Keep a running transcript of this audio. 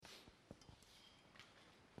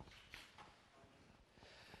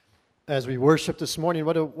as we worship this morning,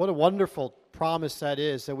 what a wonderful promise that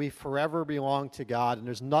is, that we forever belong to God, and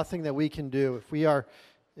there's nothing that we can do. If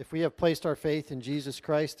we have placed our faith in Jesus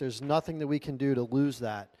Christ, there's nothing that we can do to lose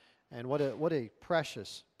that. And what a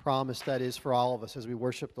precious promise that is for all of us as we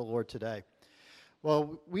worship the Lord today.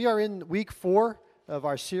 Well, we are in week 4 of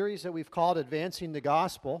our series that we've called Advancing the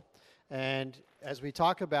Gospel, and as we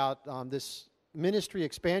talk about this ministry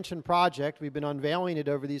expansion project, we've been unveiling it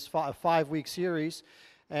over these 5-week series.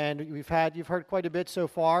 And you've heard quite a bit so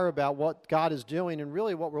far about what God is doing, and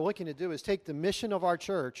really what we're looking to do is take the mission of our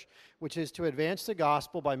church, which is to advance the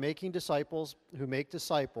gospel by making disciples who make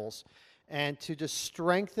disciples, and to just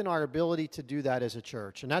strengthen our ability to do that as a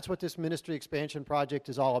church. And that's what this ministry expansion project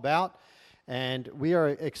is all about. And we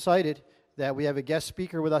are excited that we have a guest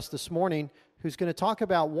speaker with us this morning who's going to talk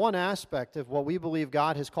about one aspect of what we believe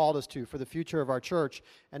God has called us to for the future of our church,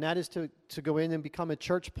 and that is to go in and become a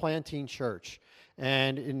church planting church.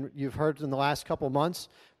 And you've heard in the last couple months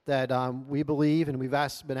that we believe, and we've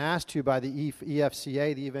been asked to by the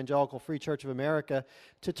EFCA, the Evangelical Free Church of America,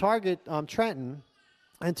 to target Trenton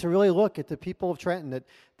and to really look at the people of Trenton, that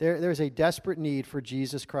there's a desperate need for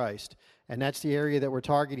Jesus Christ. And that's the area that we're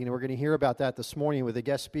targeting, and we're going to hear about that this morning with a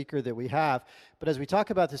guest speaker that we have. But as we talk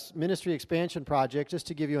about this ministry expansion project, just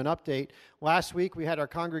to give you an update, last week we had our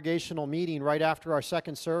congregational meeting right after our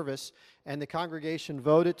second service, and the congregation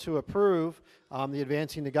voted to approve the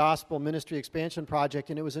Advancing the Gospel Ministry Expansion Project,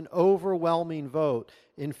 and it was an overwhelming vote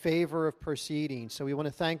in favor of proceeding. So we want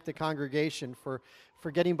to thank the congregation for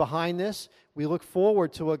getting behind this. We look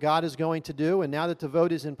forward to what God is going to do, and now that the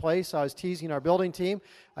vote is in place, I was teasing our building team.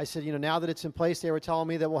 I said, now that it's in place, they were telling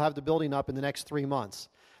me that we'll have the building up in the next 3 months.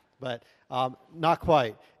 But not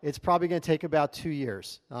quite. It's probably going to take about 2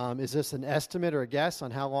 years. Is this an estimate or a guess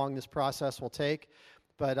on how long this process will take?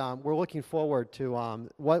 But we're looking forward to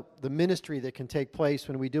what the ministry that can take place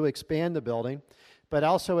when we do expand the building. But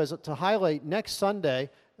also to highlight, next Sunday,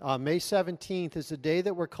 May 17th, is the day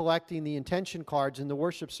that we're collecting the intention cards in the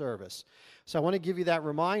worship service. So I want to give you that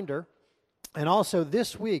reminder. And also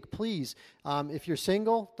this week, please, if you're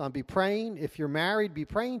single, be praying. If you're married, be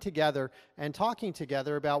praying together and talking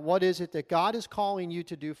together about what is it that God is calling you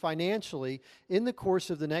to do financially in the course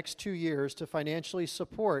of the next 2 years to financially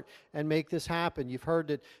support and make this happen. You've heard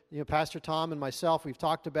that Pastor Tom and myself, we've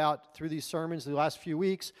talked about through these sermons the last few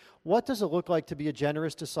weeks, what does it look like to be a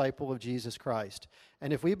generous disciple of Jesus Christ?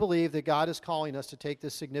 And if we believe that God is calling us to take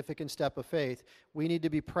this significant step of faith, we need to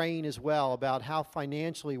be praying as well about how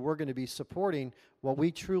financially we're going to be supporting what we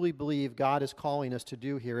truly believe God is calling us to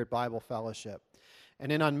do here at Bible Fellowship.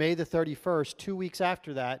 And then on May the 31st, 2 weeks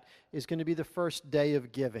after that, is going to be the first day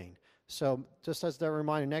of giving. So just as a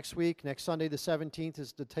reminder, next Sunday the 17th,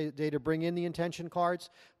 is the day to bring in the intention cards.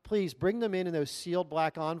 Please bring them in those sealed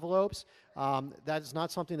black envelopes. That is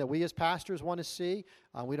not something that we as pastors want to see.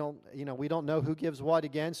 We don't know who gives what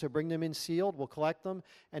again, so bring them in sealed. We'll collect them,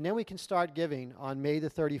 and then we can start giving on May the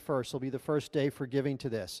 31st. It'll be the first day for giving to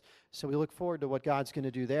this. So we look forward to what God's going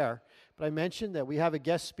to do there. But I mentioned that we have a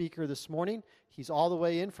guest speaker this morning. He's all the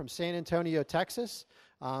way in from San Antonio, Texas.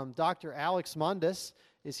 Dr. Alex Mundus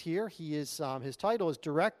is here. He is his title is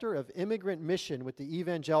Director of Immigrant Mission with the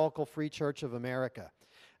Evangelical Free Church of America.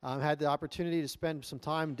 Had the opportunity to spend some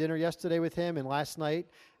time dinner yesterday with him and last night,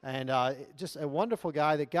 and just a wonderful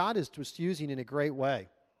guy that God is just using in a great way.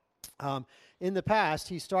 In the past,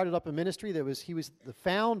 he started up a ministry he was the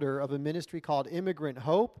founder of a ministry called Immigrant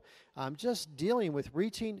Hope, just dealing with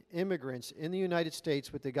reaching immigrants in the United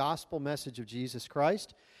States with the gospel message of Jesus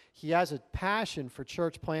Christ. He has a passion for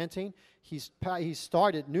church planting. He's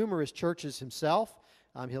started numerous churches himself.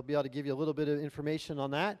 He'll be able to give you a little bit of information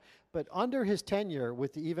on that. But under his tenure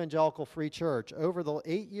with the Evangelical Free Church, over the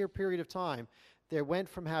 8-year period of time, they went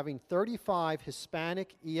from having 35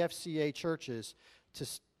 Hispanic EFCA churches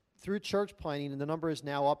through church planting, and the number is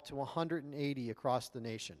now up to 180 across the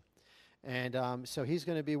nation. And so he's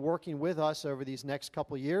going to be working with us over these next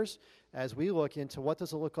couple of years as we look into what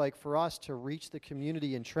does it look like for us to reach the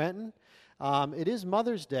community in Trenton. It is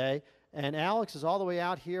Mother's Day, and Alex is all the way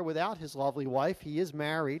out here without his lovely wife. He is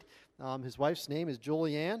married. His wife's name is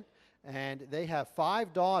Julianne, and they have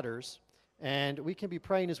 5 daughters, and we can be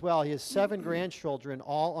praying as well. He has 7 grandchildren,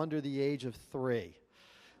 all under the age of 3.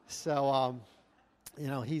 So,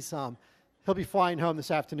 he'll be flying home this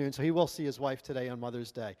afternoon, so he will see his wife today on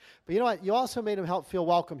Mother's Day. But you know what? You also made him feel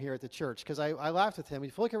welcome here at the church, because I laughed with him.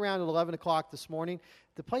 If you look around at 11 o'clock this morning,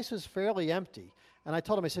 the place was fairly empty. And I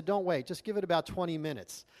told him, I said, don't wait, just give it about 20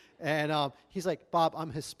 minutes. And he's like, Bob,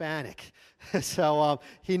 I'm Hispanic. So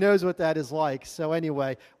he knows what that is like. So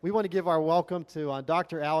anyway, we want to give our welcome to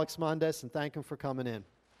Dr. Alex Mundus and thank him for coming in.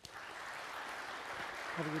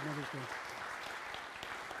 Have a good Mother's Day.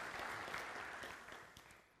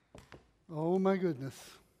 Oh, my goodness.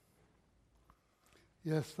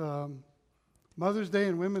 Yes, Mother's Day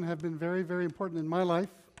and women have been very, very important in my life.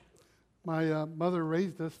 My mother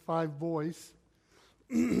raised us 5 boys,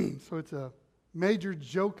 so it's a major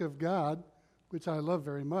joke of God, which I love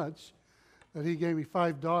very much, that he gave me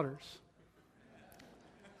 5 daughters.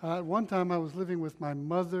 At one time, I was living with my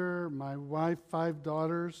mother, my wife, 5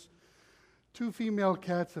 daughters, 2 female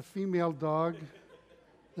cats, a female dog.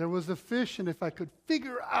 There was a fish, and if I could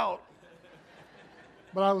figure out,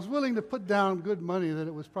 but I was willing to put down good money that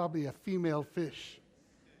it was probably a female fish.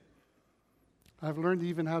 I've learned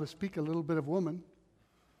even how to speak a little bit of woman.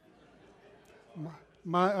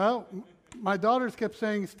 My daughters kept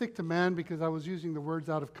saying, stick to man, because I was using the words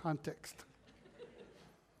out of context.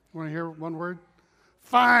 Want to hear one word?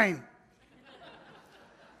 Fine.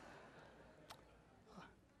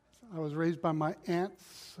 I was raised by my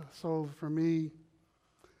aunts, so for me,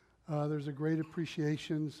 there's a great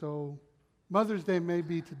appreciation. So Mother's Day may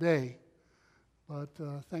be today, but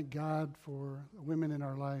thank God for women in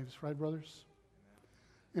our lives, right, brothers?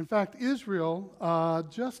 In fact, Israel,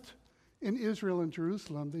 just in Israel and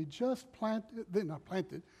Jerusalem, they just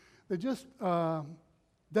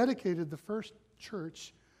dedicated the first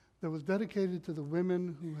church that was dedicated to the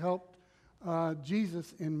women who helped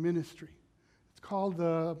Jesus in ministry. It's called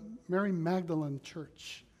the Mary Magdalene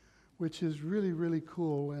Church, which is really, really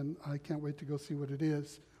cool, and I can't wait to go see what it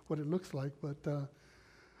is, what it looks like. But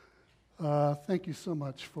thank you so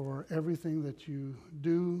much for everything that you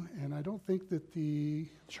do, and I don't think that the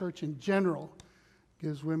church in general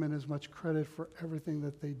gives women as much credit for everything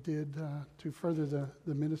that they did to further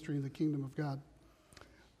the ministry in the kingdom of God.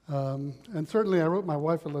 And certainly I wrote my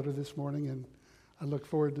wife a letter this morning, and I look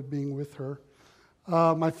forward to being with her.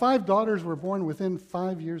 My 5 daughters were born within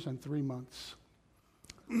 5 years and 3 months.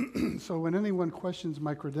 So when anyone questions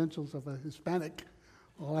my credentials of a Hispanic,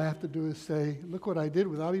 all I have to do is say, look what I did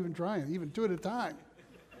without even trying, even 2 at a time.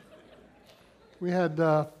 We had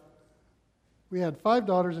 5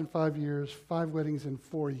 daughters in 5 years, 5 weddings in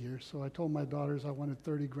 4 years. So I told my daughters I wanted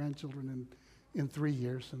 30 grandchildren in 3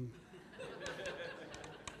 years, and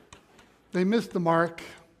they missed the mark.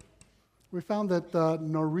 We found that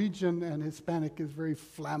Norwegian and Hispanic is very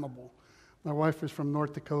flammable. My wife is from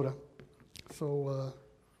North Dakota, so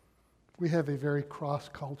we have a very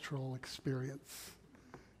cross-cultural experience.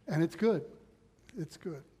 And it's good. It's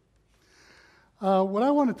good. What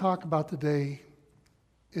I want to talk about today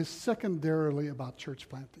is secondarily about church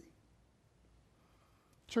planting.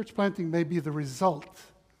 Church planting may be the result.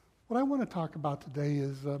 What I want to talk about today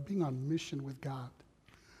is being on mission with God.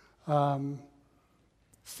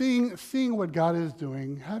 Seeing what God is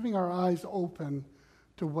doing, having our eyes open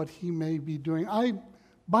to what He may be doing.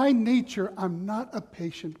 By nature, I'm not a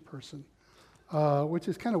patient person, which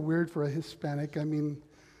is kind of weird for a Hispanic. I mean,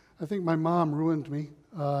 I think my mom ruined me,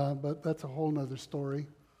 but that's a whole other story.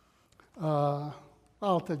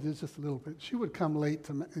 I'll tell you just a little bit. She would come late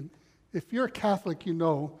to, and if you're a Catholic, you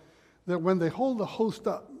know that when they hold the host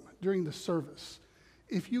up during the service,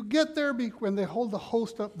 if you get there when they hold the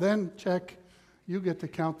host up, then check, you get to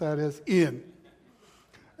count that as in.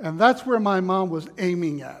 And that's where my mom was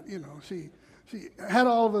aiming at. You know, she had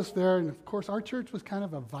all of us there, and of course our church was kind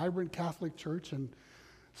of a vibrant Catholic church, and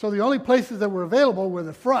so the only places that were available were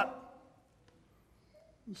the front.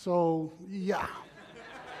 So, yeah.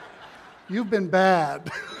 You've been bad.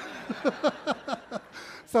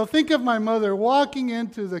 So think of my mother walking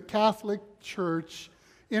into the Catholic church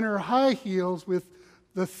in her high heels with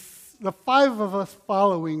the 5 of us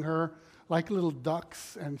following her like little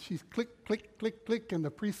ducks, and she's click, click, click, click, and the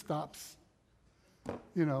priest stops.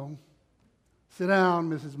 You know, sit down,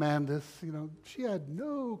 Mrs. Mandis. You know, she had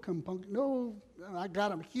no compunction. No, I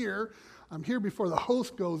got him here. I'm here before the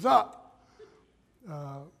host goes up.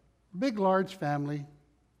 Big, large family.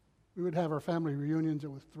 We would have our family reunions.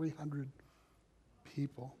 It was 300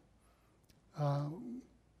 people.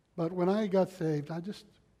 But when I got saved,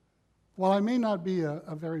 while I may not be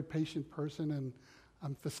a very patient person and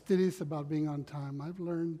I'm fastidious about being on time, I've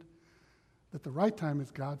learned that the right time is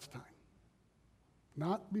God's time.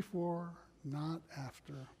 Not before, not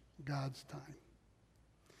after, God's time.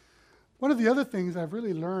 One of the other things I've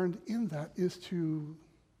really learned in that is to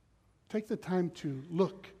take the time to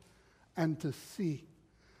look and to see.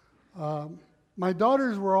 My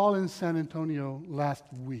daughters were all in San Antonio last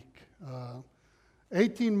week.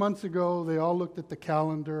 18 months ago, they all looked at the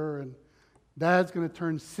calendar, and Dad's going to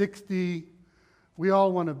turn 60. We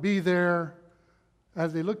all want to be there.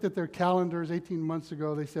 As they looked at their calendars 18 months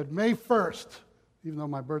ago, they said May 1st, even though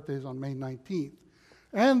my birthday is on May 19th.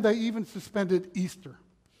 And they even suspended Easter.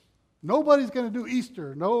 Nobody's going to do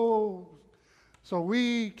Easter. No. So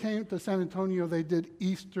we came to San Antonio. They did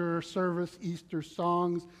Easter service, Easter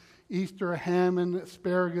songs, Easter ham and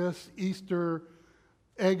asparagus, Easter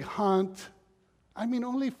egg hunt. I mean,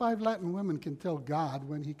 only 5 Latin women can tell God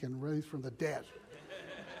when he can raise from the dead.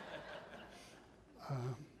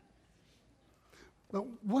 But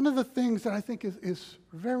one of the things that I think is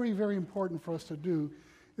very, very important for us to do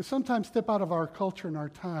is sometimes step out of our culture and our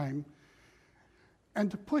time and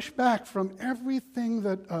to push back from everything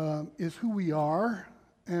that is who we are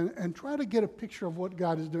and try to get a picture of what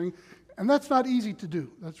God is doing. And that's not easy to do.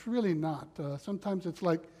 That's really not. Sometimes it's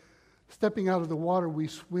like stepping out of the water we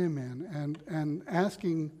swim in and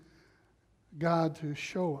asking God to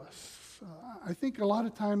show us. I think a lot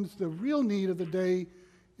of times the real need of the day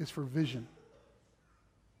is for vision.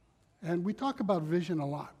 And we talk about vision a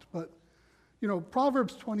lot, but you know,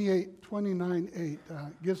 Proverbs 29:8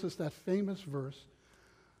 gives us that famous verse,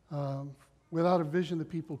 without a vision the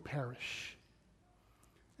people perish.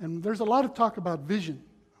 And there's a lot of talk about vision,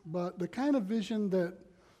 but the kind of vision that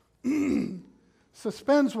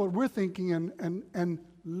suspends what we're thinking and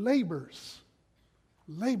labors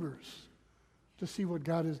to see what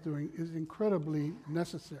God is doing is incredibly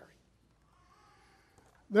necessary.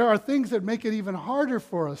 There are things that make it even harder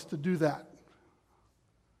for us to do that.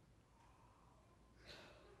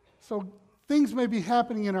 So things may be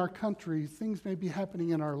happening in our country, things may be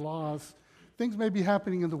happening in our laws, things may be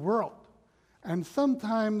happening in the world. And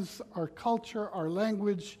sometimes our culture, our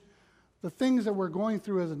language, the things that we're going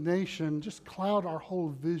through as a nation just cloud our whole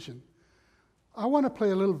vision. I want to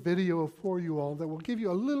play a little video for you all that will give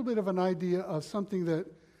you a little bit of an idea of something that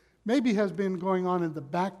maybe has been going on in the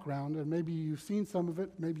background, and maybe you've seen some of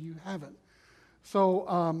it, maybe you haven't. So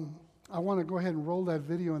I want to go ahead and roll that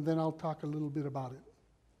video, and then I'll talk a little bit about it.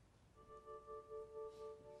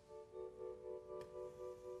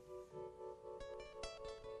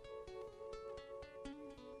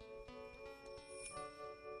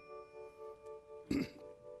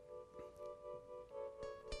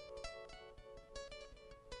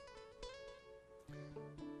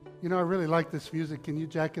 You know, I really like this music. Can you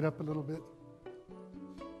jack it up a little bit?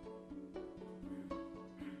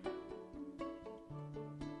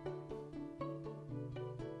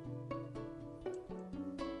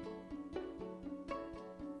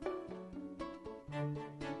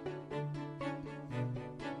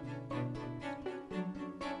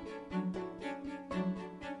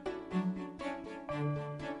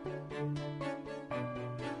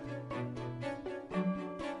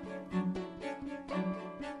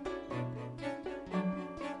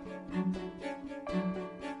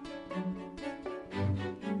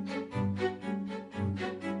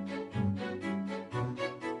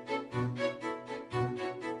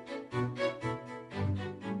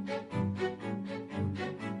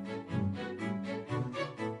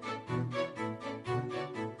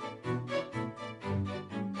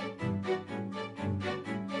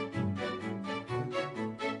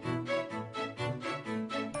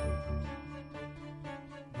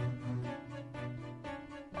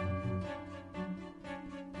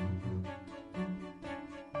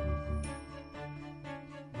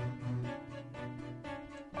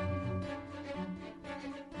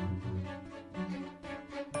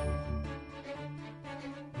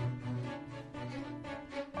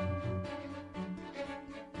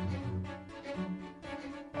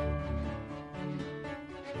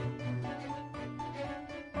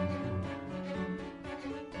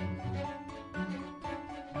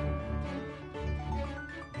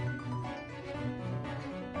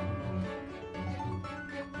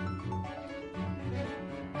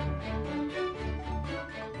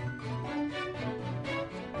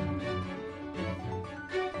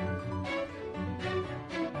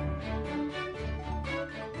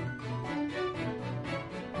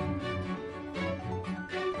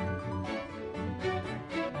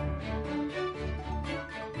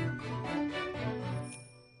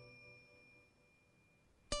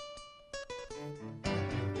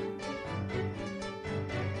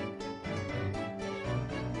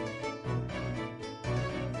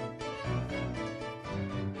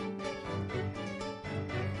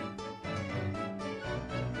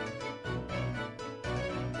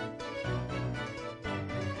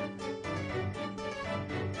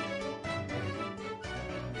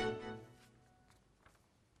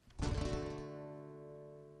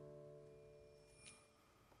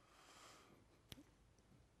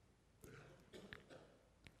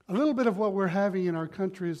 A little bit of what we're having in our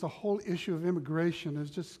country is the whole issue of immigration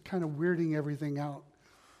is just kind of weirding everything out.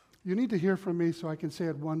 You need to hear from me so I can say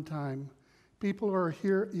it one time. People who are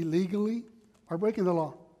here illegally are breaking the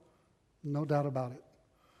law. No doubt about it.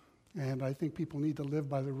 And I think people need to live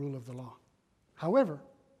by the rule of the law. However,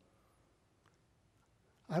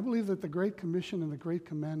 I believe that the Great Commission and the Great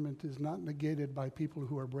Commandment is not negated by people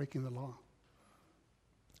who are breaking the law.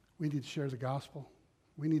 We need to share the gospel.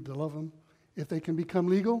 We need to love them. If they can become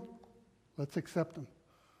legal, let's accept them.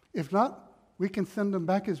 If not, we can send them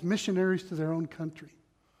back as missionaries to their own country.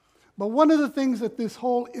 But one of the things that this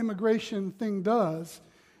whole immigration thing does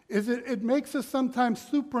is it makes us sometimes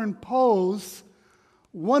superimpose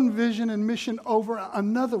one vision and mission over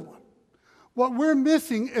another one. What we're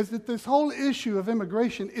missing is that this whole issue of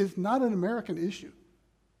immigration is not an American issue.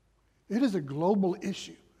 It is a global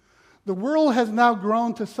issue. The world has now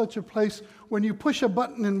grown to such a place when you push a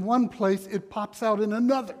button in one place, it pops out in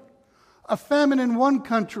another. A famine in one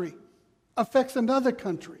country affects another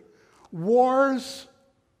country. Wars,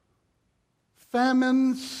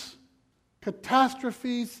 famines,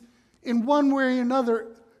 catastrophes, in one way or another,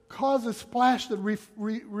 cause a splash that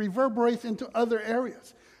reverberates into other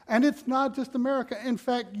areas. And it's not just America. In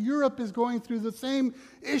fact, Europe is going through the same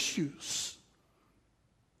issues.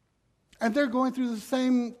 And they're going through the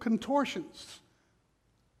same contortions.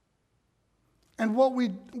 And what we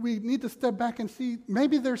need to step back and see,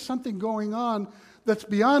 maybe there's something going on that's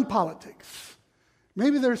beyond politics.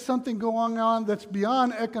 Maybe there's something going on that's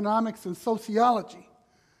beyond economics and sociology.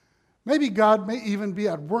 Maybe God may even be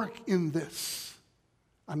at work in this.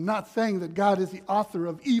 I'm not saying that God is the author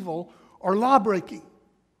of evil or lawbreaking.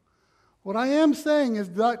 What I am saying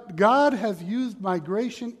is that God has used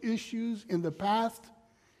migration issues in the past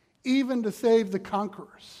even to save the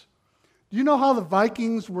conquerors. Do you know how the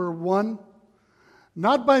Vikings were won?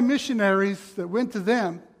 Not by missionaries that went to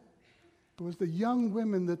them. It was the young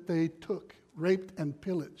women that they took, raped, and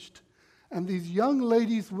pillaged. And these young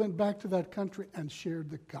ladies went back to that country and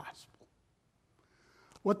shared the gospel.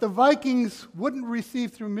 What the Vikings wouldn't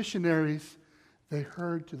receive through missionaries, they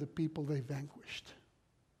heard to the people they vanquished.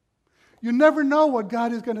 You never know what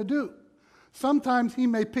God is going to do. Sometimes he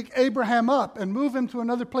may pick Abraham up and move him to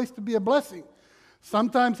another place to be a blessing.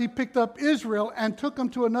 Sometimes he picked up Israel and took them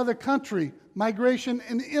to another country, migration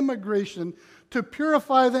and immigration, to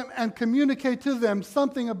purify them and communicate to them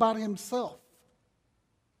something about himself.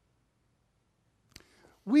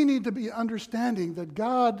 We need to be understanding that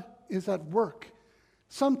God is at work,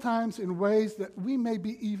 sometimes in ways that we may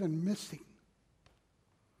be even missing.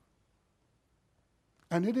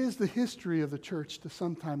 And it is the history of the church to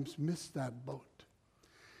sometimes miss that boat.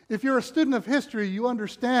 If you're a student of history, you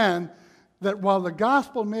understand that while the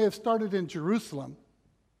gospel may have started in Jerusalem,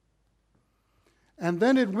 and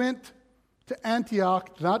then it went to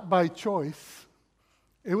Antioch, not by choice,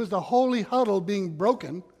 it was the holy huddle being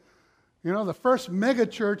broken. You know, the first mega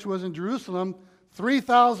church was in Jerusalem.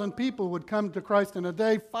 3,000 people would come to Christ in a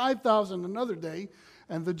day, 5,000 another day,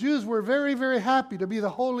 and the Jews were very, very happy to be the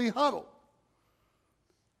holy huddle.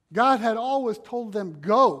 God had always told them,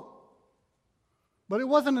 go. But it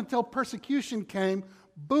wasn't until persecution came,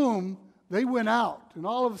 boom, they went out. And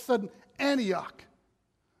all of a sudden, Antioch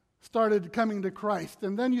started coming to Christ.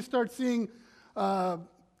 And then you start seeing the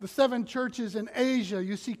 7 churches in Asia.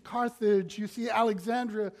 You see Carthage, you see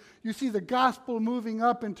Alexandria, you see the gospel moving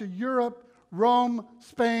up into Europe, Rome,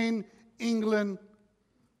 Spain, England,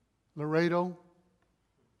 Laredo.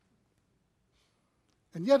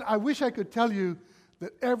 And yet, I wish I could tell you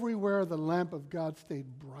that everywhere the lamp of God stayed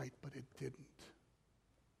bright, but it didn't.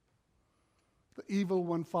 The evil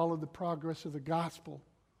one followed the progress of the gospel.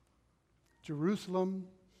 Jerusalem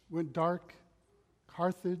went dark,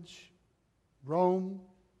 Carthage, Rome,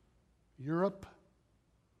 Europe.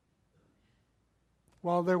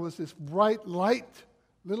 While there was this bright light,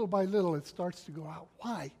 little by little it starts to go out.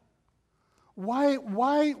 Why?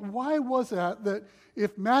 Why was that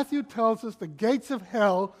if Matthew tells us the gates of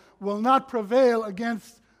hell will not prevail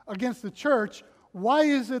against the church, why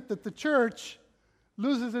is it that the church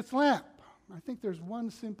loses its lamp? I think there's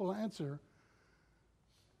one simple answer.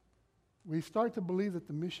 We start to believe that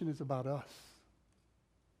the mission is about us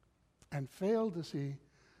and fail to see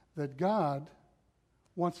that God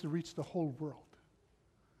wants to reach the whole world.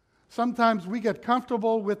 Sometimes we get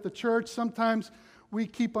comfortable with the church. Sometimes we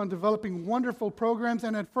keep on developing wonderful programs,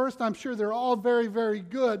 and at first I'm sure they're all very, very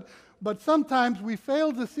good, but sometimes we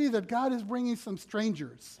fail to see that God is bringing some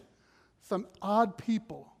strangers, some odd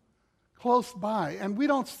people close by, and we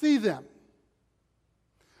don't see them.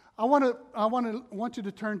 I want you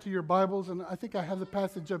to turn to your Bibles, and I think I have the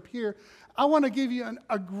passage up here. I want to give you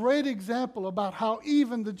a great example about how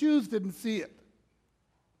even the Jews didn't see it.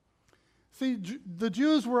 See, the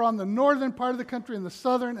Jews were on the northern part of the country and the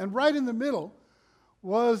southern, and right in the middle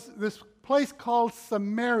was this place called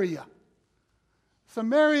Samaria.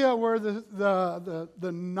 Samaria were the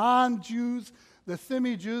non-Jews, the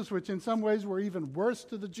semi-Jews, which in some ways were even worse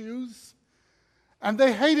to the Jews, and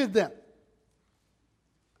they hated them.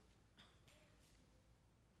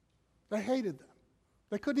 They hated them.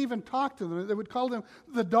 They couldn't even talk to them. They would call them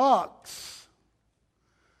the dogs.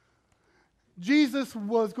 Jesus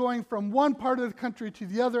was going from one part of the country to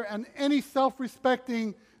the other, and any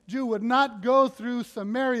self-respecting Jew would not go through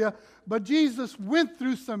Samaria, but Jesus went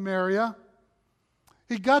through Samaria.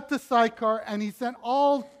 He got to Sychar, and he sent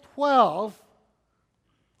all 12.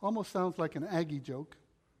 Almost sounds like an Aggie joke.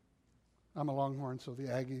 I'm a Longhorn, so the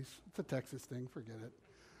Aggies, it's a Texas thing, forget it.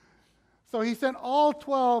 So he sent all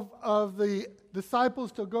 12 of the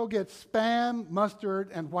disciples to go get Spam, mustard,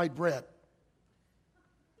 and white bread.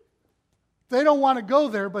 They don't want to go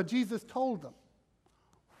there, but Jesus told them.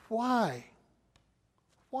 Why?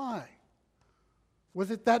 Why?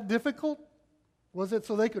 Was it that difficult? Was it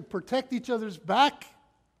so they could protect each other's back?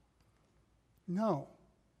 No.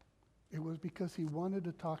 It was because he wanted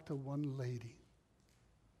to talk to one lady.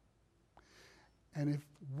 And if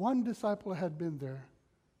one disciple had been there,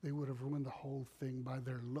 they would have ruined the whole thing by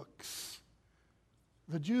their looks.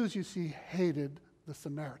 The Jews, you see, hated the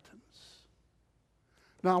Samaritans.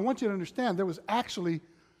 Now, I want you to understand there was actually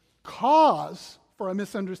cause for a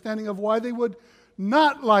misunderstanding of why they would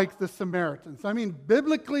not like the Samaritans. I mean,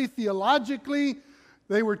 biblically, theologically,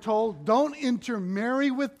 they were told, don't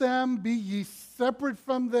intermarry with them, be ye separate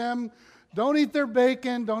from them, don't eat their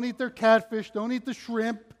bacon, don't eat their catfish, don't eat the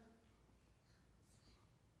shrimp.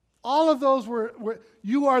 All of those were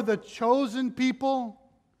you are the chosen people.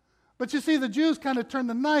 But you see, the Jews kind of turned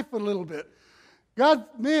the knife a little bit. God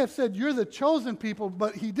may have said, you're the chosen people,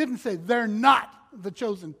 but he didn't say, they're not the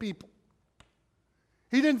chosen people.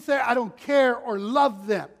 He didn't say, I don't care or love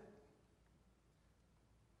them.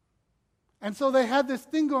 And so they had this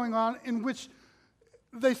thing going on in which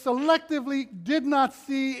they selectively did not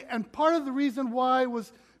see, and part of the reason why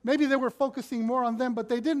was maybe they were focusing more on them, but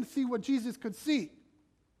they didn't see what Jesus could see.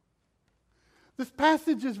 This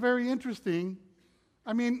passage is very interesting.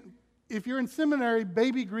 I mean, if you're in seminary,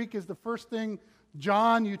 baby Greek is the first thing,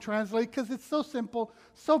 John, you translate, because it's so simple,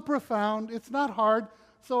 so profound, it's not hard.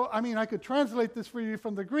 So, I mean, I could translate this for you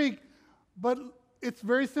from the Greek, but it's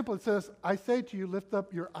very simple. It says, I say to you, lift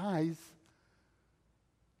up your eyes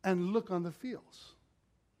and look on the fields.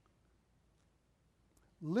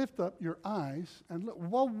 Lift up your eyes and look.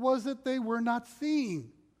 What was it they were not seeing?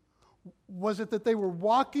 Was it that they were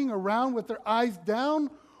walking around with their eyes down?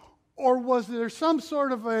 Or was there some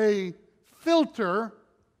sort of a filter,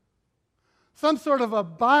 some sort of a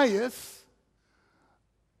bias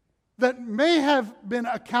that may have been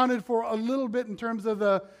accounted for a little bit in terms of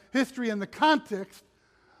the history and the context,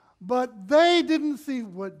 but they didn't see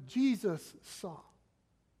what Jesus saw.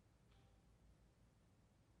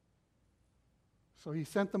 So he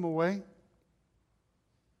sent them away,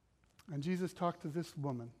 and Jesus talked to this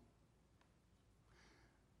woman.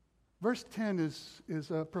 Verse 10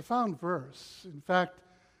 is a profound verse. In fact,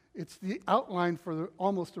 it's the outline for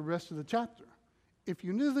almost the rest of the chapter. If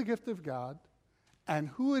you knew the gift of God and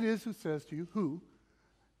who it is who says to you, who,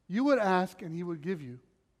 you would ask and he would give you.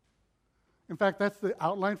 In fact, that's the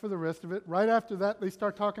outline for the rest of it. Right after that, they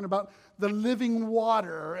start talking about the living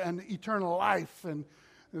water and eternal life. And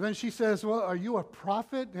then she says, well, are you a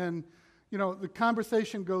prophet? And, you know, the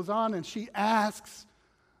conversation goes on and she asks.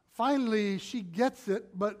 Finally, she gets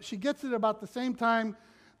it, but she gets it about the same time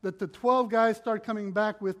that the 12 guys start coming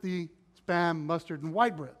back with the Spam, mustard, and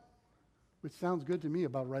white bread, which sounds good to me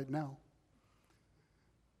about right now.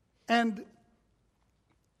 And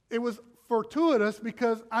it was fortuitous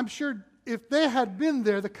because I'm sure if they had been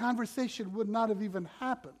there, the conversation would not have even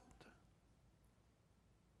happened.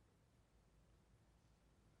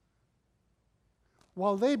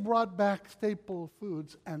 While they brought back staple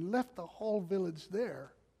foods and left the whole village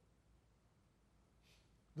there,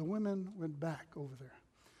 the women went back over there.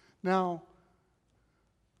 Now,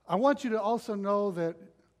 I want you to also know that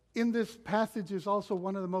in this passage is also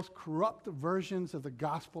one of the most corrupt versions of the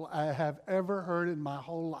gospel I have ever heard in my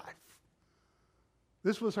whole life.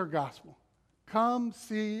 This was her gospel. Come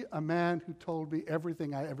see a man who told me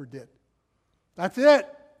everything I ever did. That's it.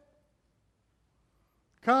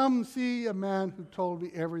 Come see a man who told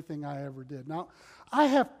me everything I ever did. Now, I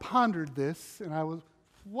have pondered this, and I was,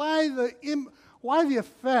 why the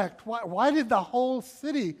effect? Why did the whole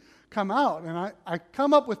city come out? And I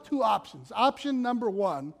come up with two options. Option number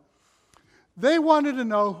one, they wanted to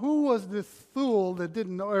know who was this fool that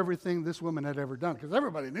didn't know everything this woman had ever done, because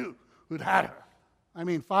everybody knew who'd had her. I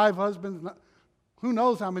mean, 5 husbands, who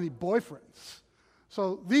knows how many boyfriends.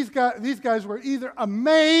 So these guys were either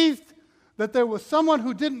amazed that there was someone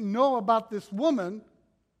who didn't know about this woman,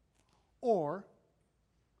 or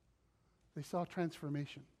they saw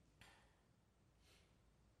transformation.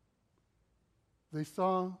 They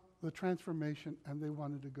saw the transformation and they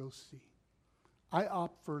wanted to go see. I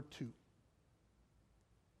opt for 2.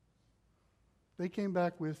 They came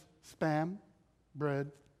back with Spam,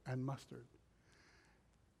 bread, and mustard.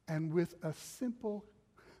 And with a simple,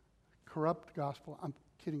 corrupt gospel, I'm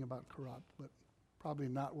kidding about corrupt, but probably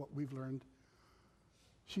not what we've learned,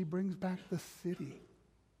 she brings back the city.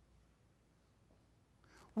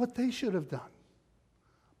 What they should have done,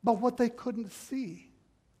 but what they couldn't see.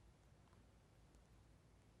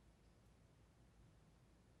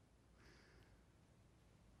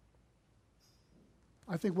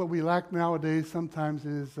 I think what we lack nowadays sometimes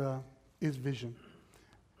is vision.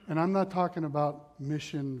 And I'm not talking about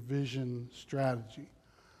mission, vision, strategy.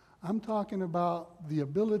 I'm talking about the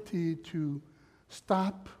ability to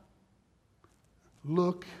stop,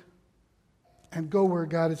 look, and go where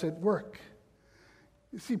God is at work.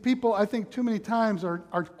 You see, people, I think, too many times are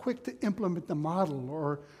quick to implement the model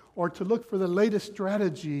or to look for the latest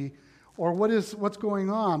strategy or what's going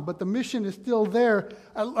on. But the mission is still there.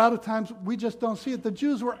 A lot of times we just don't see it. The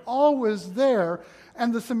Jews were always there,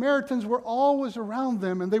 and the Samaritans were always around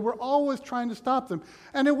them, and they were always trying to stop them.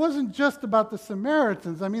 And it wasn't just about the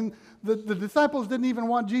Samaritans. I mean, the disciples didn't even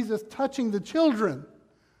want Jesus touching the children.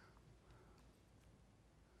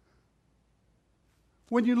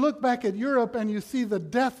 When you look back at Europe and you see the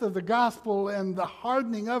death of the gospel and the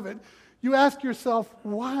hardening of it, you ask yourself,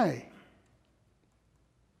 why?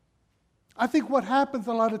 I think what happens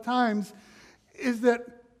a lot of times is that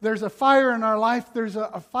there's a fire in our life, there's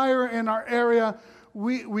a fire in our area.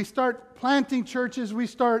 We start planting churches, we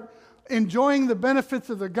start enjoying the benefits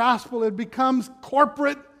of the gospel. It becomes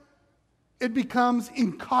corporate, it becomes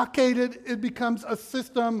inculcated, it becomes a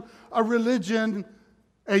system, a religion,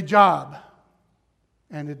 a job.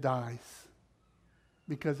 And it dies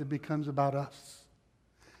because it becomes about us.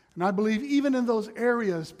 And I believe even in those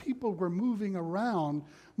areas, people were moving around,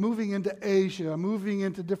 moving into Asia, moving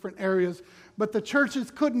into different areas, but the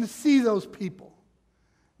churches couldn't see those people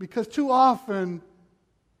because too often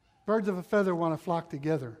birds of a feather want to flock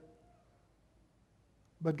together.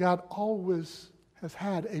 But God always has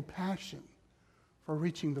had a passion for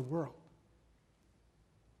reaching the world.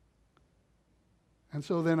 And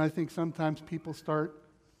so then I think sometimes people start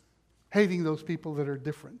hating those people that are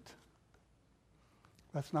different.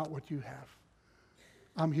 That's not what you have.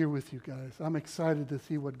 I'm here with you guys. I'm excited to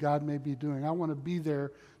see what God may be doing. I want to be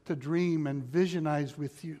there to dream and visionize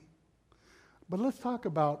with you. But let's talk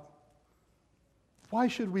about why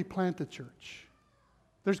should we plant a church?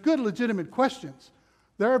 There's good, legitimate questions.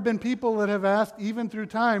 There have been people that have asked, even through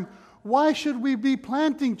time, why should we be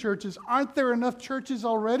planting churches? Aren't there enough churches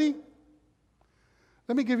already?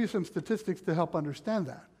 Let me give you some statistics to help understand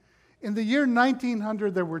that. In the year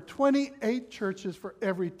 1900, there were 28 churches for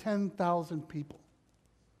every 10,000 people.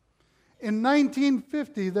 In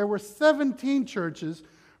 1950, there were 17 churches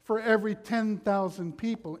for every 10,000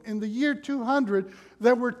 people. In the year 200,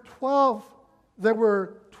 there were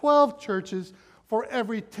 12 churches for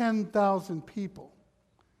every 10,000 people.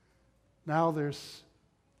 Now there's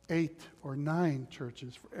 8 or 9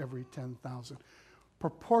 churches for every 10,000.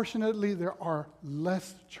 Proportionately, there are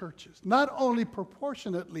less churches. Not only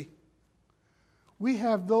proportionately, we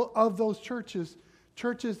have of those churches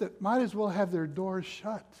that might as well have their doors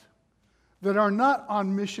shut, that are not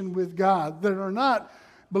on mission with God, that are not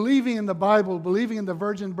believing in the Bible, believing in the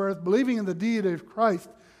virgin birth, believing in the deity of Christ.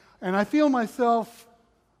 And I feel myself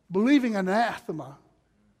believing anathema.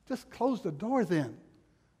 Just close the door then,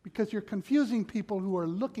 because you're confusing people who are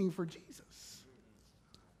looking for Jesus.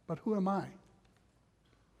 But who am I?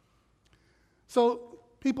 So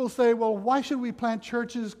people say, well, why should we plant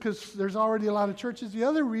churches? Because there's already a lot of churches. The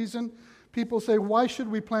other reason people say, why should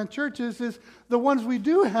we plant churches, is the ones we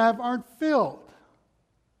do have aren't filled.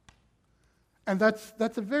 And that's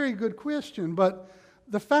a very good question. But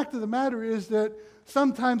the fact of the matter is that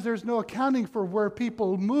sometimes there's no accounting for where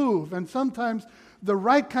people move. And sometimes the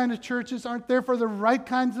right kind of churches aren't there for the right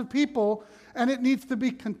kinds of people. And it needs to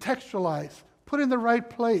be contextualized, put in the right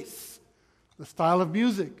place. The style of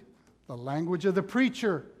music, the language of the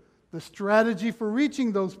preacher, the strategy for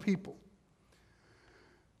reaching those people.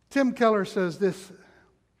 Tim Keller says this: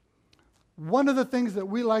 one of the things that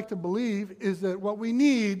we like to believe is that what we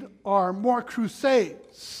need are more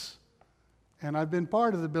crusades. And I've been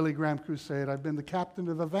part of the Billy Graham crusade. I've been the captain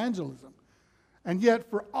of evangelism. And yet,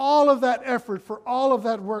 for all of that effort, for all of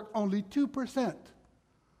that work, only 2%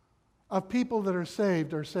 of people that are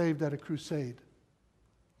saved at a crusade.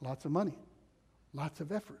 Lots of money, lots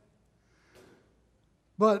of effort.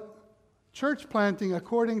 But church planting,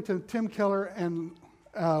 according to Tim Keller and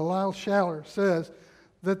Lyle Schaller, says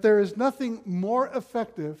that there is nothing more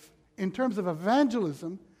effective in terms of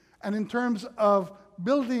evangelism and in terms of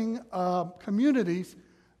building communities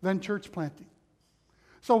than church planting.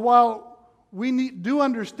 So while we do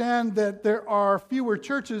understand that there are fewer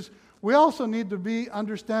churches, we also need to be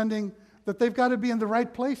understanding that they've got to be in the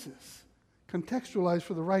right places, contextualized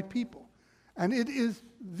for the right people. And it is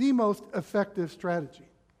the most effective strategy.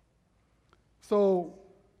 So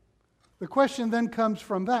the question then comes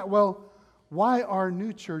from that, well, why are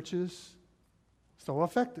new churches so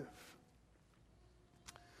effective?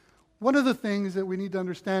 One of the things that we need to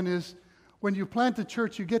understand is when you plant a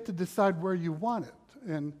church, you get to decide where you want it.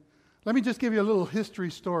 And let me just give you a little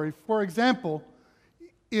history story. For example,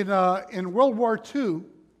 in World War II,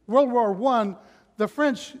 World War I, the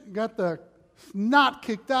French got the snot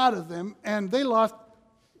kicked out of them, and they lost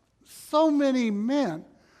so many men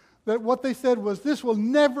that what they said was, this will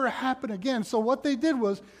never happen again. So what they did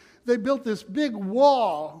was they built this big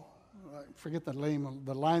wall. I forget the name,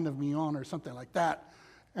 the Line of Meun or something like that.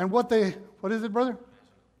 And what is it, brother?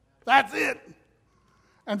 That's it.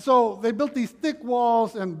 And so they built these thick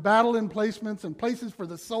walls and battle emplacements and places for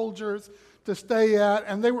the soldiers to stay at,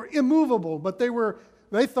 and they were immovable, but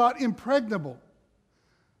they thought impregnable.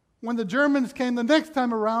 When the Germans came the next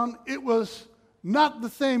time around, it was not the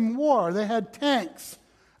same war. They had tanks,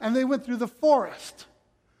 and they went through the forest.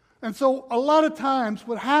 And so a lot of times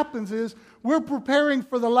what happens is we're preparing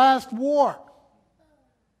for the last war.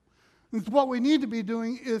 And what we need to be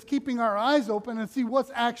doing is keeping our eyes open and see what's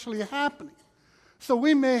actually happening. So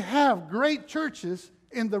we may have great churches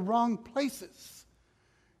in the wrong places.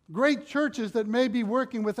 Great churches that may be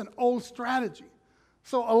working with an old strategy.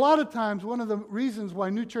 So a lot of times, one of the reasons why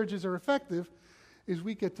new churches are effective is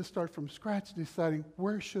we get to start from scratch deciding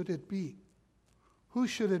where should it be? Who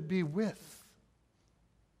should it be with?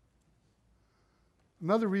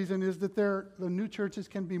 Another reason is that the new churches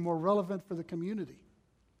can be more relevant for the community.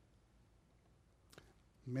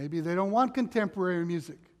 Maybe they don't want contemporary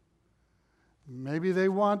music. Maybe they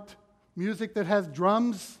want music that has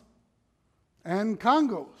drums and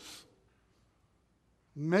congos.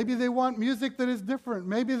 Maybe they want music that is different.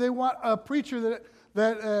 Maybe they want a preacher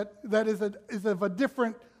that is of a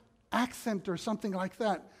different accent or something like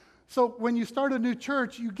that. So when you start a new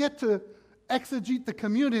church, you get to exegete the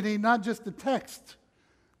community, not just the text.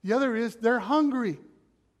 The other is they're hungry.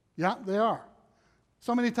 Yeah, they are.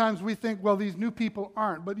 So many times we think, well, these new people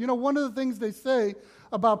aren't. But one of the things they say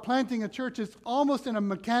about planting a church is almost in a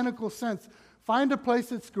mechanical sense. Find a place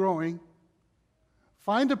that's growing.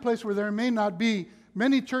 Find a place where there may not be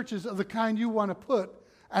many churches of the kind you want to put,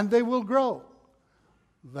 and they will grow.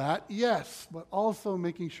 That, yes, but also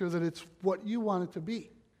making sure that it's what you want it to be.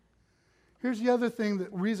 Here's the other thing, the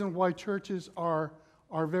reason why churches are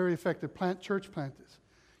very effective, church planters.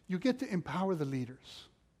 You get to empower the leaders.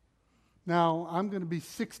 Now, I'm going to be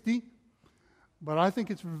 60, but I think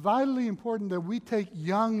it's vitally important that we take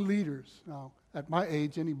young leaders. Now, at my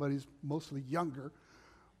age, anybody's mostly younger.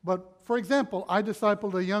 But, for example, I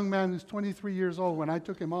discipled a young man who's 23 years old when I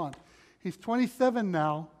took him on. He's 27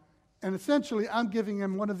 now, and essentially I'm giving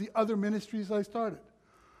him one of the other ministries I started.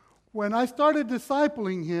 When I started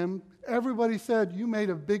discipling him, everybody said, "You made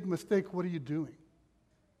a big mistake. What are you doing?"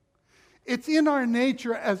 It's in our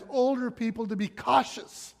nature as older people to be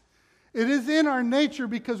cautious. It is in our nature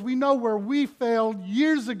because we know where we failed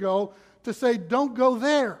years ago to say, don't go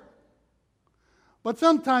there. But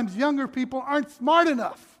sometimes younger people aren't smart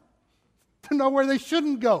enough to know where they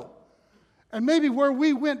shouldn't go. And maybe where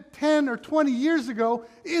we went 10 or 20 years ago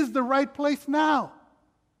is the right place now.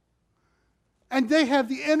 And they have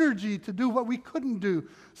the energy to do what we couldn't do.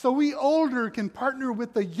 So we older can partner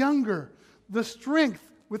with the younger, the strength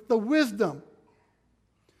with the wisdom.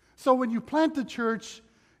 So when you plant a church,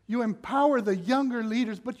 you empower the younger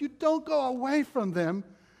leaders, but you don't go away from them.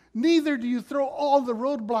 Neither do you throw all the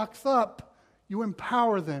roadblocks up. You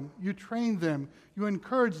empower them, you train them, you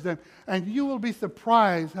encourage them, and you will be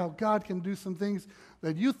surprised how God can do some things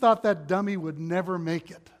that you thought that dummy would never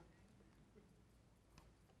make it.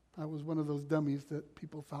 I was one of those dummies that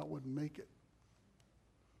people thought wouldn't make it.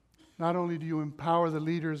 Not only do you empower the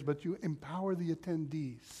leaders, but you empower the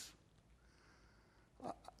attendees.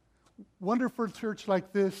 Wonderful church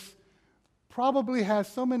like this probably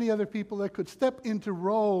has so many other people that could step into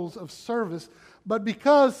roles of service, but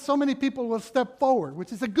because so many people will step forward,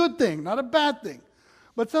 which is a good thing, not a bad thing,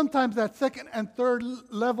 but sometimes that second and third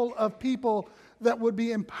level of people that would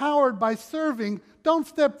be empowered by serving don't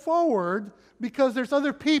step forward because there's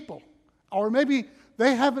other people, or maybe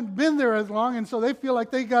they haven't been there as long, and so they feel like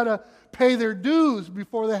they got to pay their dues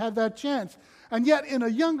before they have that chance. And yet in a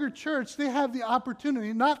younger church, they have the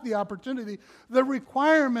opportunity, not the opportunity, the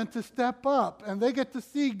requirement to step up, and they get to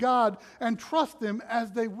see God and trust Him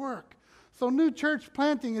as they work. So new church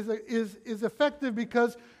planting is effective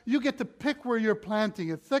because you get to pick where you're planting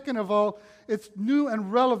it. Second of all, it's new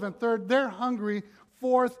and relevant. Third, they're hungry.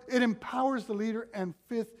 Fourth, it empowers the leader. And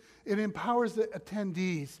fifth, it empowers the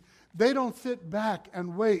attendees. They don't sit back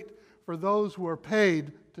and wait for those who are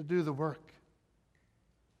paid to do the work.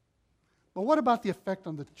 But what about the effect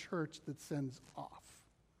on the church that sends off?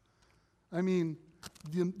 I mean,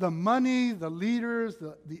 the money, the leaders,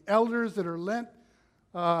 the elders that are lent,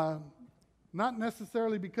 not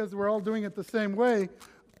necessarily because we're all doing it the same way,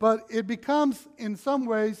 but it becomes, in some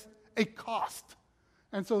ways, a cost.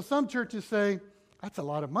 And so some churches say, that's a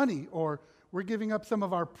lot of money, or we're giving up some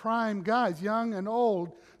of our prime guys, young and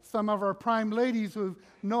old, some of our prime ladies who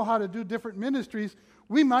know how to do different ministries.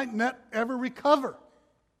 We might not ever recover.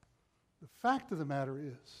 The fact of the matter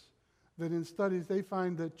is that in studies they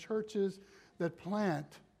find that churches that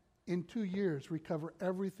plant in 2 years recover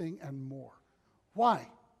everything and more. Why?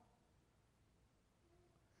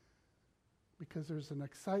 Because there's an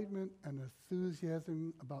excitement and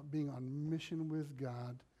enthusiasm about being on mission with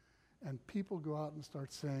God, and people go out and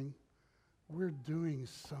start saying, we're doing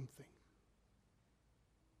something.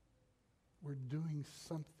 We're doing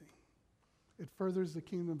something. It furthers the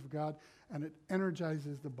kingdom of God, and it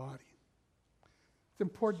energizes the body. It's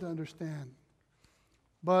important to understand.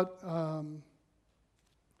 But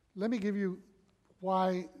let me give you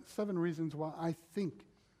 7 reasons why I think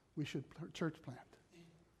we should church plant.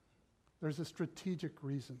 There's a strategic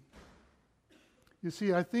reason. You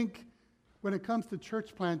see, I think when it comes to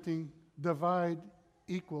church planting, divide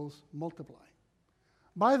equals multiply.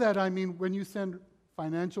 By that I mean when you send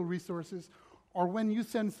financial resources or when you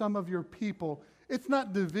send some of your people, it's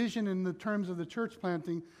not division in the terms of the church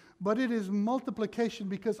planting, but it is multiplication,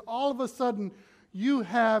 because all of a sudden you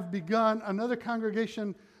have begun another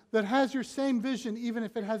congregation that has your same vision, even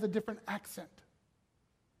if it has a different accent.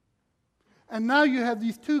 And now you have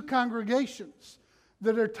these 2 congregations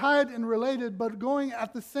that are tied and related, but going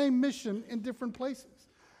at the same mission in different places.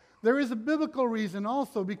 There is a biblical reason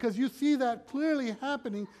also, because you see that clearly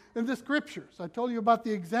happening in the Scriptures. I told you about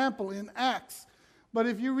the example in Acts. But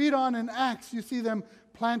if you read on in Acts, you see them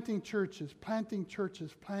planting churches, planting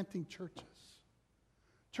churches, planting churches.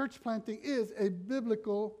 Church planting is a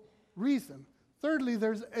biblical reason. Thirdly,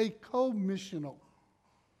 there's a co-missional.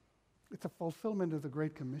 It's a fulfillment of the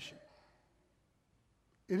Great Commission.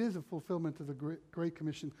 It is a fulfillment of the Great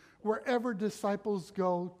Commission. Wherever disciples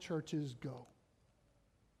go, churches go.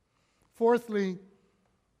 Fourthly,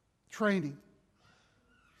 training.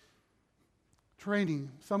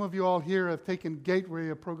 Training. Some of you all here have taken Gateway,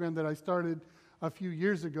 a program that I started a few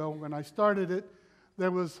years ago. When I started it,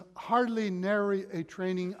 there was hardly nary a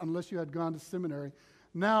training unless you had gone to seminary.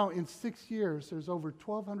 Now, in 6 years, there's over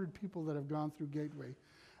 1,200 people that have gone through Gateway.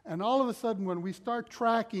 And all of a sudden, when we start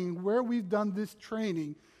tracking where we've done this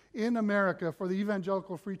training in America for the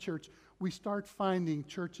Evangelical Free Church, we start finding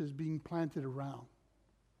churches being planted around.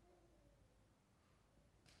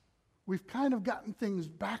 We've kind of gotten things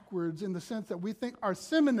backwards in the sense that we think our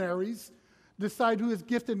seminaries decide who is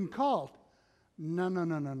gifted and called. No.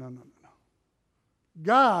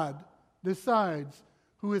 God decides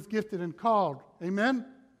who is gifted and called. Amen?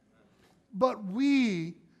 But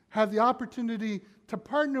we have the opportunity to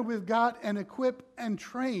partner with God and equip and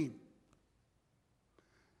train.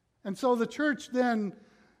 And so the church then,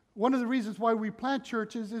 one of the reasons why we plant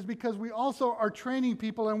churches is because we also are training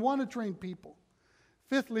people and want to train people.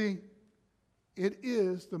 Fifthly, it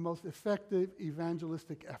is the most effective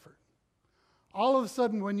evangelistic effort. All of a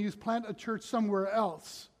sudden, when you plant a church somewhere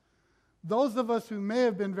else, those of us who may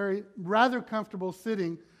have been rather comfortable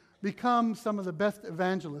sitting become some of the best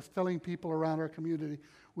evangelists, telling people around our community,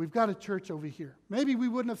 we've got a church over here. Maybe we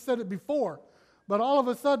wouldn't have said it before, but all of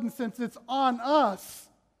a sudden, since it's on us,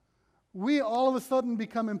 we all of a sudden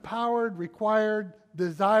become empowered, required,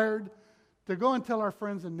 desired to go and tell our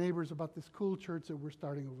friends and neighbors about this cool church that we're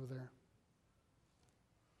starting over there.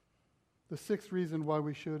 The 6th reason why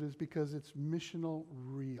we should is because it's missional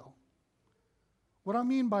real. What I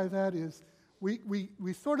mean by that is we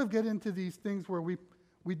sort of get into these things where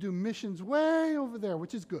we do missions way over there,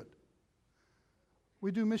 which is good.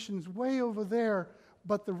 We do missions way over there,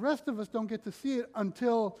 but the rest of us don't get to see it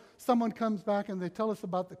until someone comes back and they tell us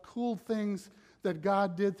about the cool things that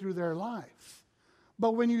God did through their lives.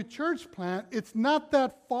 But when you church plant, it's not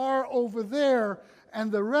that far over there,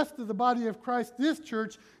 and the rest of the body of Christ, this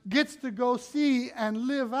church, gets to go see and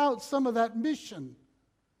live out some of that mission.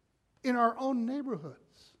 in our own neighborhoods.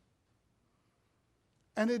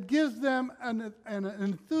 And it gives them an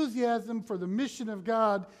enthusiasm for the mission of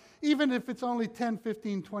God, even if it's only 10,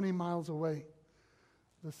 15, 20 miles away.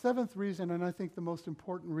 The seventh reason, and I think the most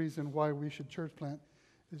important reason why we should church plant,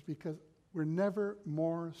 is because we're never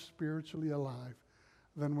more spiritually alive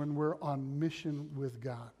than when we're on mission with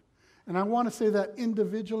God. And I want to say that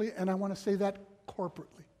individually, and I want to say that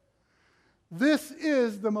corporately. This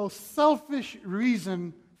is the most selfish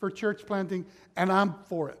reason for church planting, and I'm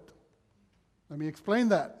for it. Let me explain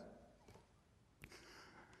that.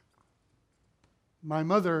 My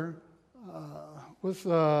mother was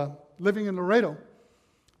living in Laredo,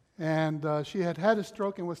 and she had had a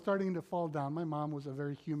stroke and was starting to fall down. My mom was a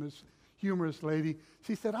very humorous lady.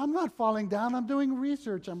 She said, "I'm not falling down. I'm doing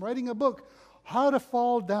research. I'm writing a book, How to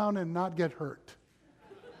Fall Down and Not Get Hurt."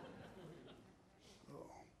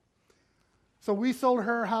 So we sold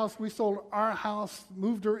her house. We sold our house,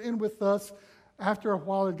 moved her in with us. After a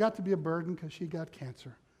while, it got to be a burden because she got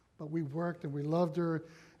cancer. But we worked and we loved her.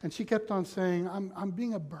 And she kept on saying, I'm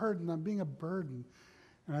being a burden. I'm being a burden.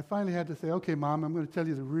 And I finally had to say, "Okay, Mom, I'm going to tell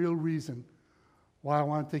you the real reason why I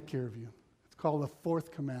want to take care of you. It's called the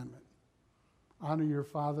fourth commandment. Honor your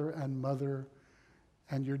father and mother,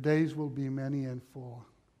 and your days will be many and full.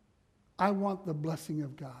 I want the blessing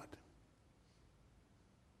of God."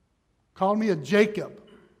 Call me a Jacob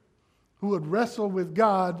who would wrestle with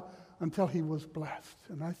God until he was blessed.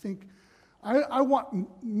 And I think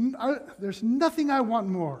there's nothing I want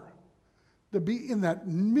more to be in that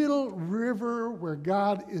middle river where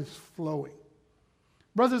God is flowing.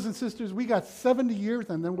 Brothers and sisters, we got 70 years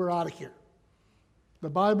and then we're out of here. The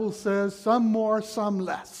Bible says some more, some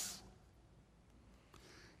less.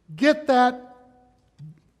 Get that,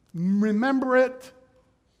 remember it,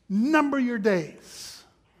 number your days.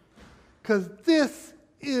 Because this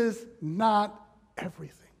is not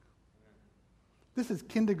everything. This is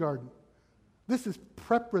kindergarten. This is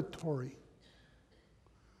preparatory.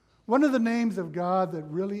 One of the names of God that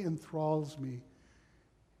really enthralls me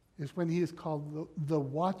is when he is called the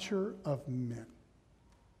Watcher of Men.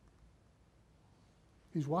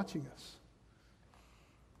 He's watching us.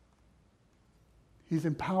 He's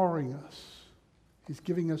empowering us. He's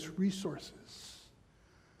giving us resources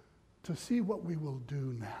to see what we will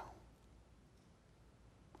do now.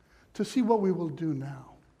 To see what we will do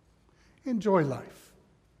now. Enjoy life.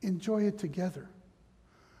 Enjoy it together.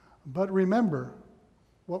 But remember,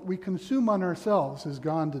 what we consume on ourselves is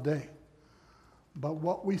gone today. But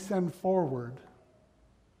what we send forward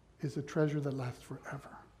is a treasure that lasts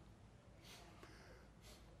forever.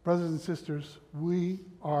 Brothers and sisters, we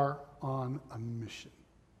are on a mission.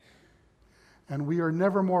 And we are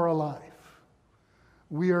never more alive.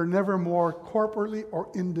 We are never more corporately or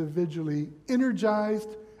individually energized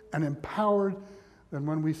and empowered than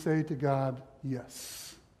when we say to God,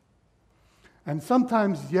 yes. And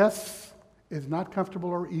sometimes yes is not comfortable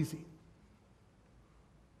or easy.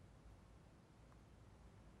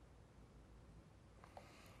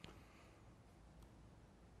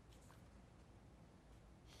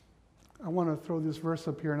 I want to throw this verse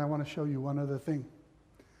up here and I want to show you one other thing.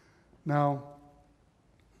 Now,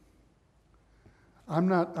 I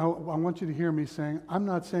want you to hear me saying, I'm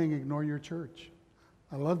not saying ignore your church.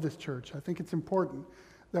 I love this church. I think it's important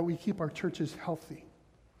that we keep our churches healthy.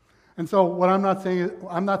 And so what I'm not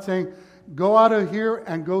saying go out of here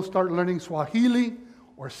and go start learning Swahili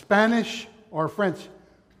or Spanish or French.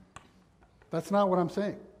 That's not what I'm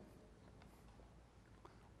saying.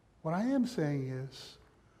 What I am saying is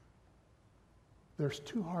there's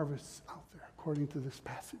two harvests out there according to this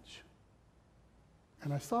passage.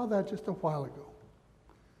 And I saw that just a while ago.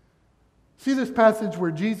 See this passage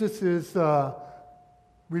where Jesus is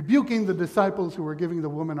rebuking the disciples who were giving the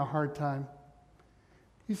woman a hard time.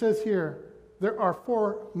 He says here, there are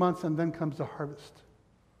 4 months and then comes the harvest.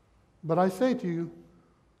 But I say to you,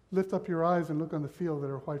 lift up your eyes and look on the field that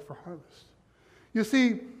are white for harvest. You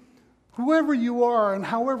see, whoever you are and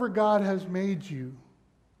however God has made you,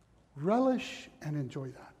 relish and enjoy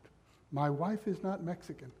that. My wife is not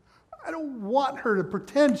Mexican. I don't want her to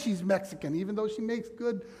pretend she's Mexican, even though she makes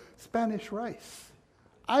good Spanish rice.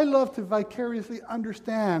 I love to vicariously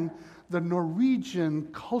understand the Norwegian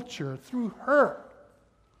culture through her.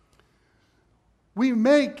 We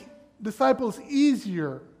make disciples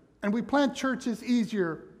easier, and we plant churches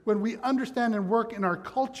easier when we understand and work in our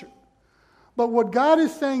culture. But what God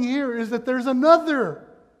is saying here is that there's another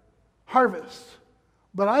harvest.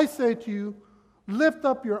 But I say to you, lift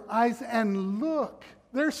up your eyes and look.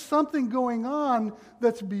 There's something going on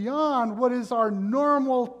that's beyond what is our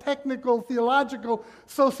normal, technical, theological,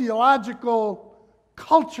 sociological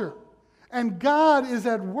culture. And God is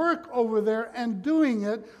at work over there and doing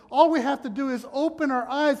it. All we have to do is open our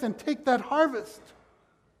eyes and take that harvest.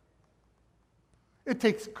 It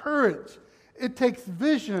takes courage. It takes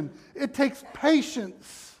vision. It takes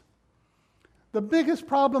patience. The biggest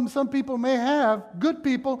problem some people may have, good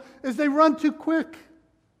people, is they run too quick.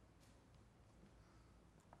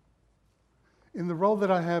 In the role that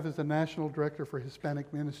I have as the National Director for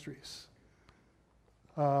Hispanic Ministries,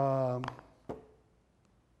 I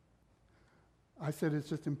said it's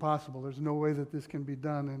just impossible. There's no way that this can be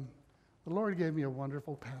done. And the Lord gave me a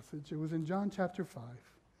wonderful passage. It was in John chapter 5.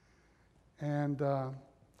 And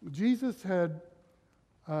Jesus had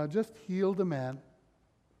just healed a man.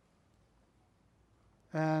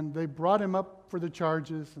 And they brought him up for the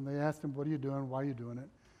charges, and they asked him, what are you doing? Why are you doing it?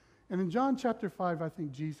 And in John chapter 5, I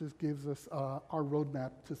think Jesus gives us our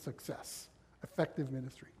roadmap to success, effective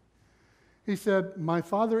ministry. He said, my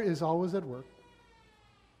Father is always at work.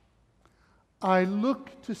 I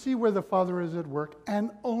look to see where the Father is at work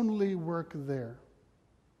and only work there.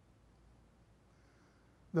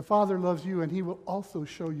 The Father loves you, and He will also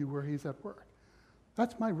show you where He's at work.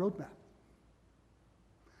 That's my roadmap.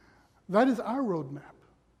 That is our roadmap.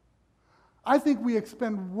 I think we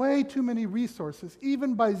expend way too many resources,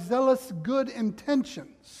 even by zealous good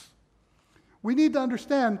intentions. We need to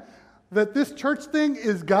understand that this church thing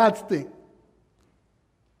is God's thing.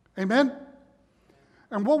 Amen?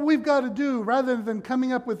 And what we've got to do, rather than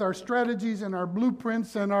coming up with our strategies and our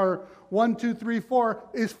blueprints and our 1, 2, 3, 4,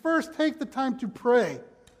 is first take the time to pray.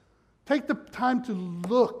 Take the time to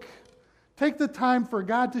look. Take the time for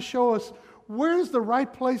God to show us where's the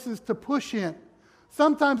right places to push in.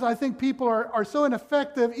 Sometimes I think people are so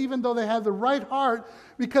ineffective, even though they have the right heart,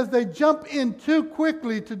 because they jump in too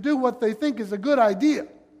quickly to do what they think is a good idea.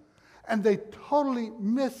 And they totally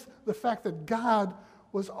miss the fact that God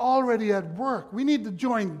was already at work. We need to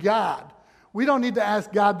join God. We don't need to ask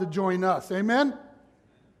God to join us. Amen?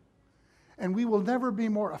 And we will never be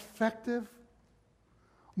more effective,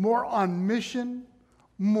 more on mission,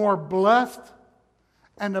 more blessed,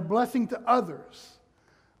 and a blessing to others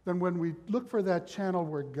than when we look for that channel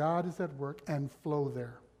where God is at work and flow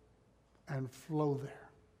there. And flow there.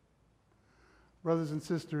 Brothers and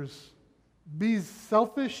sisters, be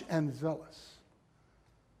selfish and zealous.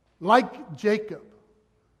 Like Jacob,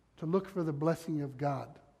 to look for the blessing of God.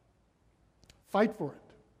 Fight for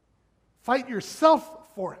it. Fight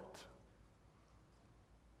yourself for it.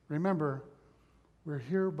 Remember, we're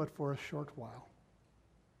here but for a short while.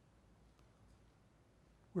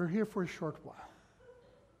 We're here for a short while.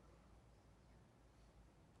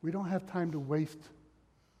 We don't have time to waste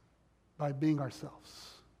by being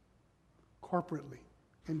ourselves. Corporately,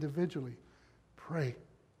 individually, pray.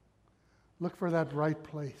 Look for that right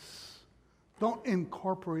place. Don't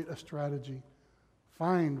incorporate a strategy.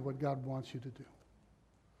 Find what God wants you to do.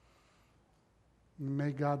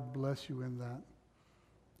 May God bless you in that.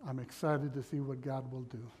 I'm excited to see what God will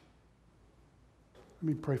do. Let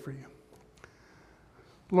me pray for you.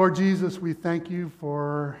 Lord Jesus, we thank you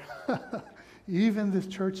for even this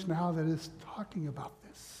church now that is talking about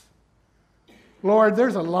this. Lord,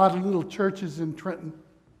 there's a lot of little churches in Trenton.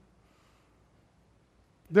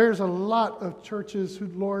 There's a lot of churches who,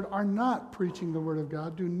 Lord, are not preaching the Word of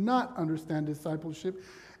God, do not understand discipleship,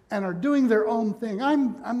 and are doing their own thing.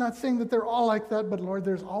 I'm not saying that they're all like that, but Lord,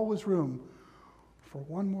 there's always room for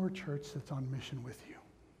one more church that's on mission with you.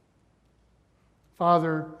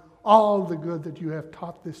 Father, all the good that you have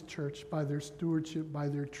taught this church by their stewardship, by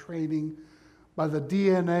their training, by the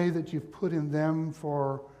DNA that you've put in them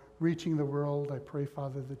for reaching the world, I pray,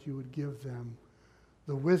 Father, that you would give them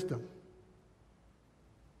the wisdom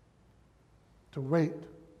to wait,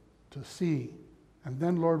 to see, and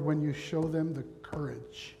then, Lord, when you show them the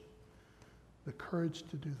courage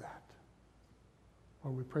to do that.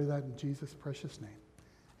 Lord, we pray that in Jesus' precious name.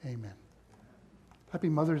 Amen. Happy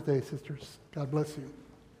Mother's Day, sisters. God bless you.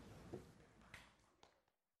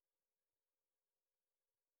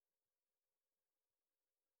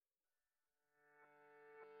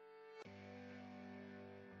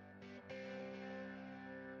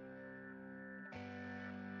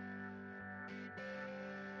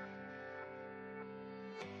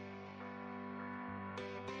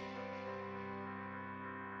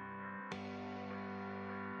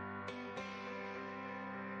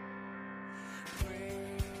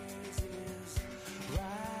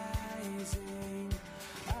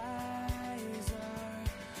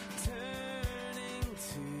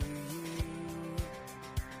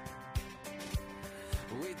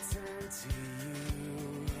 To